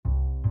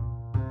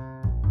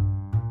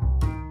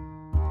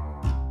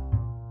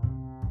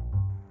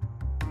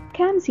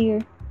Cams here.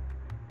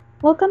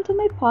 Welcome to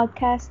my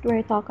podcast where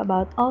I talk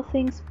about all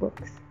things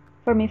books.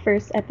 For my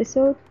first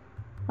episode,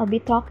 I'll be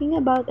talking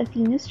about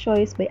Athena's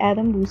Choice by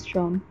Adam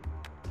Boostrom.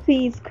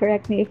 Please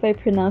correct me if I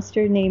pronounced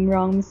your name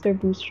wrong, Mr.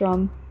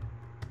 Boostrom.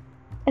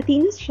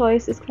 Athena's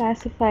Choice is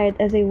classified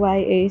as a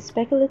YA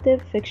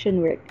speculative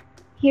fiction work.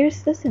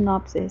 Here's the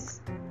synopsis.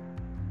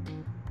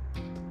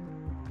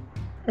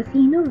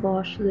 Athena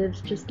Vosh lives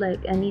just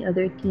like any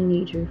other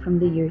teenager from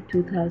the year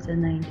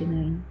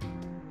 2099.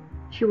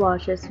 She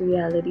watches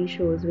reality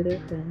shows with her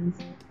friends,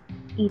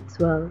 eats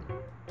well,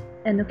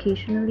 and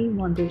occasionally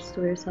wonders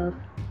to herself,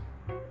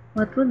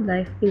 what would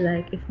life be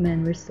like if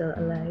men were still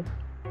alive?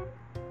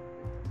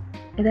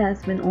 It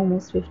has been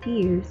almost 50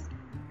 years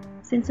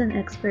since an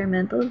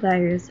experimental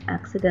virus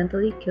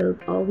accidentally killed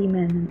all the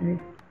men on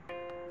Earth.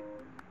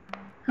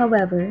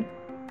 However,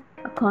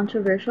 a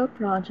controversial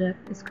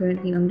project is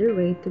currently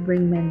underway to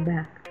bring men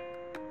back.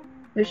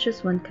 There's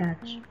just one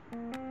catch.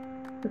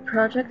 The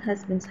project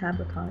has been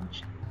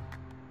sabotaged.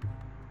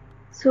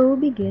 So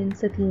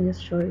begins Athena's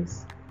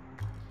Choice.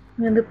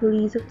 When the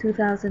police of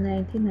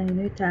 2099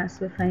 are tasked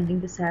with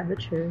finding the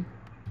saboteur,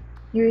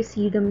 you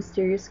receive the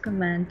mysterious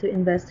command to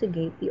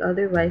investigate the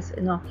otherwise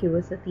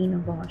innocuous Athena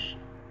Vosh.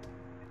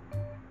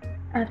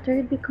 After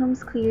it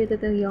becomes clear that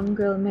the young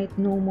girl might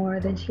know more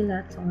than she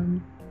lets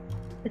on,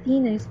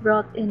 Athena is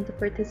brought in to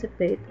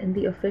participate in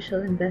the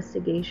official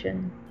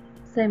investigation.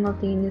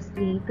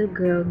 Simultaneously, the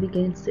girl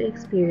begins to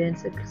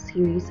experience a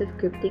series of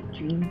cryptic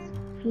dreams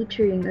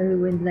featuring a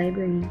ruined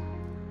library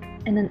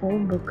and an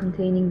old book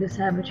containing the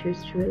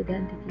saboteur's true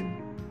identity.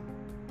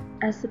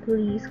 As the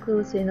police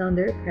close in on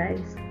their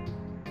prize,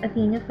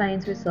 Athena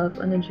finds herself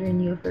on a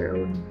journey of her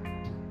own.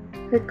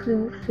 Her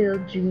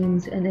clue-filled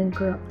dreams and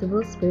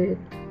incorruptible spirit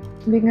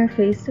bring her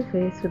face to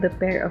face with a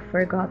pair of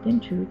forgotten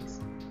truths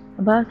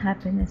about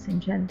happiness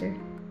and gender.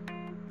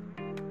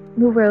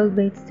 The world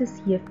waits to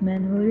see if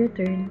men will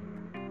return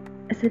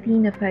as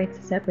Athena fights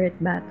a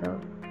separate battle,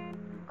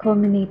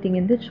 culminating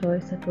in the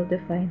choice that will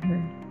define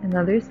her and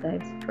others'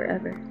 lives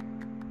forever.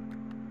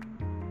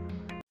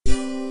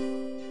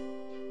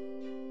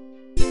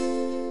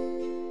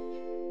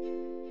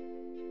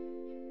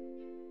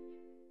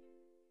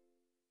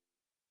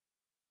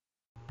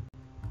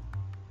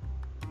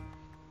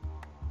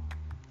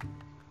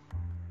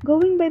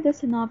 Going by the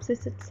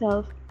synopsis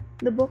itself,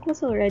 the book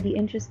was already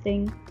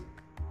interesting,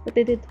 but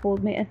did it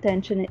hold my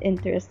attention and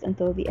interest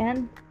until the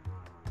end?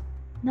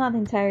 Not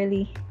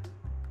entirely.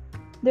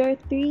 There are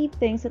three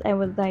things that I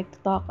would like to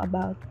talk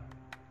about.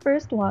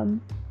 First one,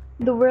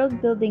 the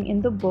world building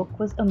in the book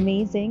was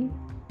amazing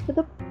to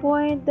the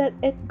point that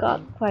it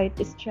got quite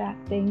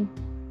distracting.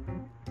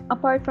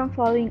 Apart from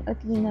following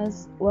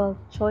Athena's,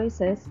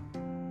 choices,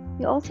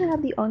 you also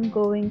have the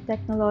ongoing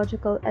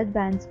technological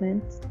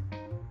advancements,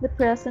 the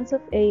presence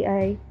of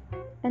AI,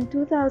 and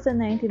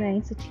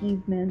 2099's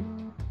achievement,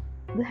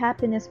 the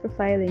happiness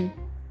profiling.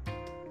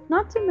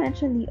 Not to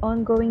mention the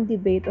ongoing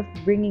debate of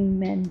bringing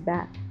men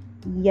back.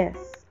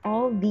 Yes,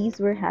 all these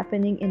were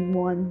happening in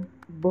one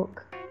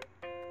book.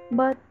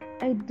 But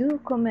I do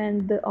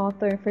commend the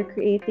author for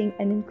creating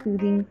and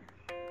including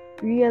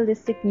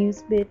realistic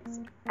news bits,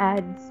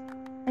 ads,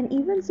 and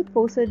even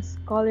supposed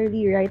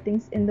scholarly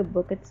writings in the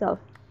book itself.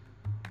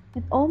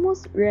 It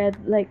almost read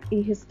like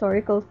a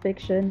historical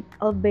fiction,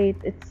 albeit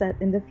it's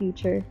set in the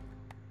future.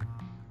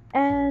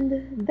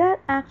 And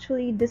that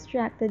actually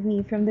distracted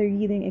me from the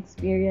reading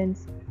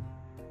experience.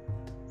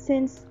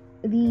 Since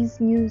these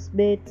news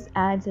bits,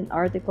 ads, and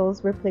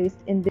articles were placed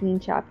in between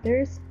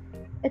chapters,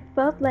 it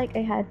felt like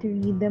I had to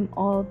read them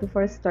all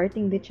before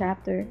starting the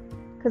chapter,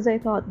 because I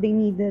thought they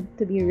needed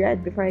to be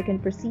read before I can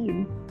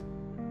proceed.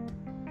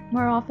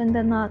 More often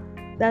than not,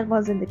 that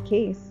wasn't the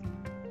case.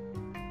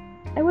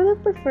 I would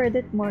have preferred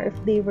it more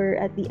if they were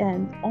at the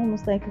end,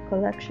 almost like a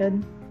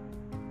collection.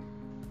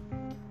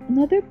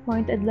 Another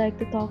point I'd like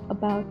to talk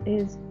about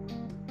is,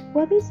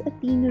 what is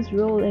Athena's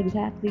role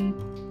exactly?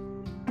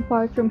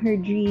 Apart from her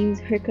dreams,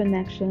 her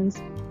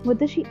connections, what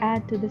does she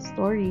add to the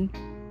story?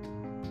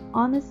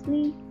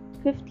 Honestly,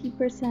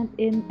 50%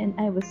 in and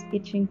I was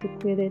itching to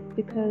quit it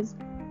because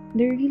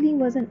there really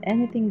wasn't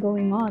anything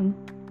going on.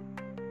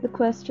 The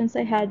questions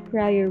I had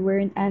prior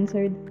weren't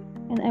answered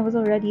and I was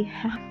already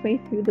halfway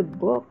through the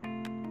book.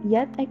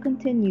 Yet I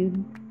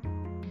continued,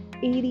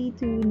 80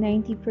 to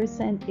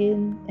 90%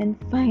 in, and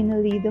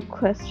finally the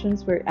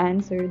questions were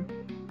answered.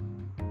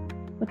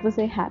 But was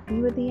I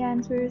happy with the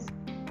answers?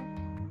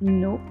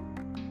 Nope.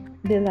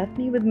 They left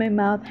me with my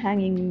mouth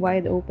hanging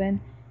wide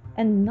open,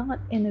 and not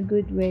in a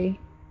good way.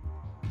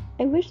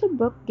 I wish the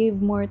book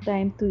gave more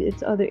time to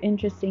its other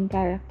interesting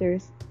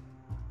characters.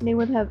 They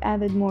would have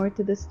added more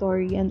to the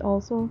story, and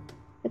also,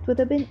 it would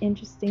have been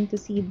interesting to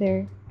see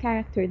their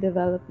character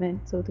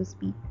development, so to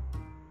speak.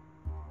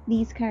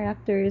 These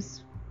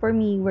characters, for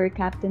me, were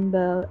Captain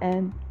Bell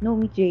and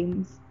Nomi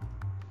James.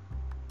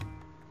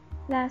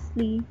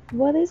 Lastly,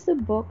 what is the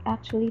book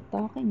actually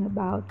talking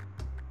about?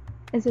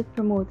 Is it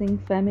promoting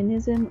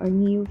feminism or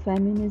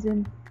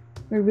neo-feminism,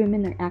 where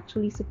women are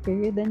actually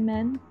superior than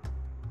men?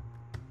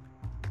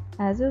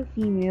 As a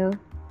female,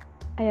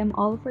 I am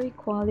all for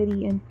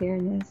equality and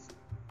fairness,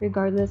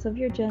 regardless of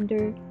your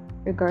gender,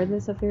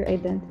 regardless of your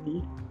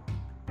identity.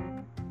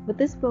 But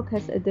this book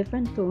has a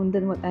different tone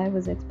than what I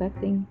was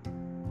expecting.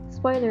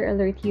 Spoiler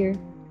alert here.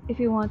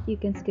 If you want, you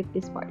can skip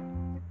this part.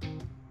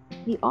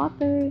 The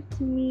author,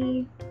 to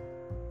me,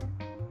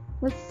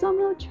 was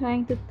somehow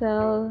trying to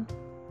tell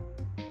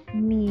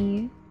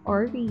me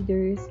or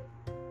readers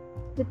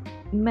that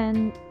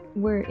men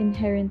were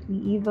inherently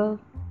evil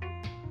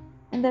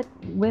and that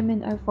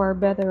women are far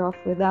better off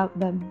without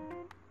them.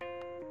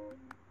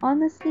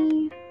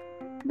 Honestly,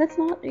 that's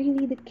not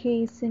really the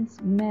case since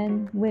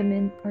men,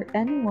 women, or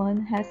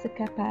anyone has the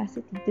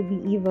capacity to be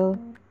evil.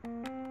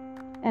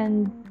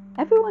 And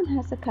everyone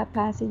has the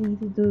capacity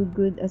to do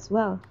good as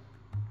well.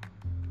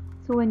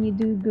 So when you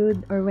do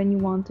good or when you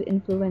want to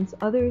influence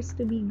others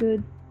to be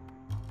good,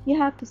 you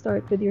have to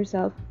start with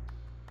yourself,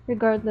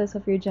 regardless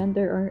of your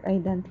gender or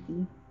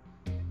identity.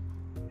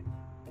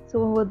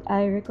 So would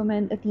I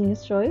recommend A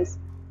Teen's Choice?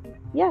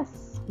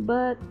 Yes,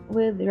 but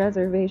with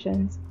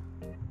reservations.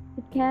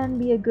 It can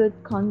be a good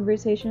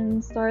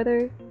conversation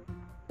starter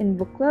in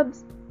book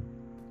clubs.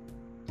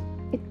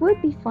 It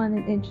would be fun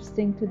and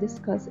interesting to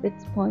discuss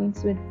its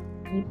points with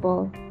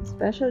people,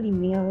 especially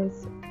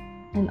males.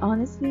 And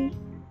honestly,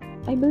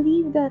 I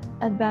believe that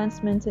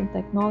advancements in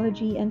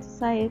technology and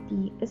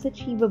society is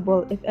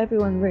achievable if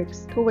everyone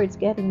works towards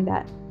getting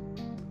that.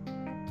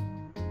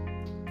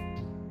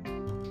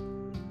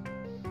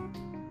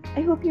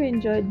 I hope you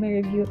enjoyed my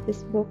review of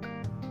this book.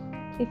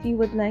 If you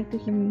would like to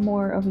hear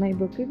more of my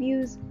book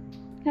reviews,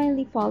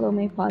 kindly follow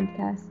my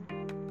podcast.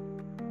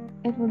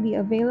 It will be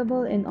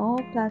available in all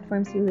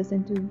platforms you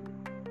listen to.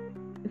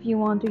 If you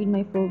want to read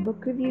my full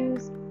book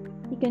reviews,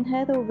 you can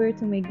head over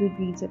to my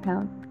Goodreads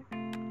account.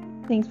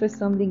 Thanks for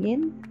stumbling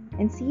in,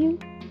 and see you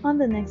on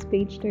the next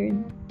page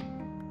turn.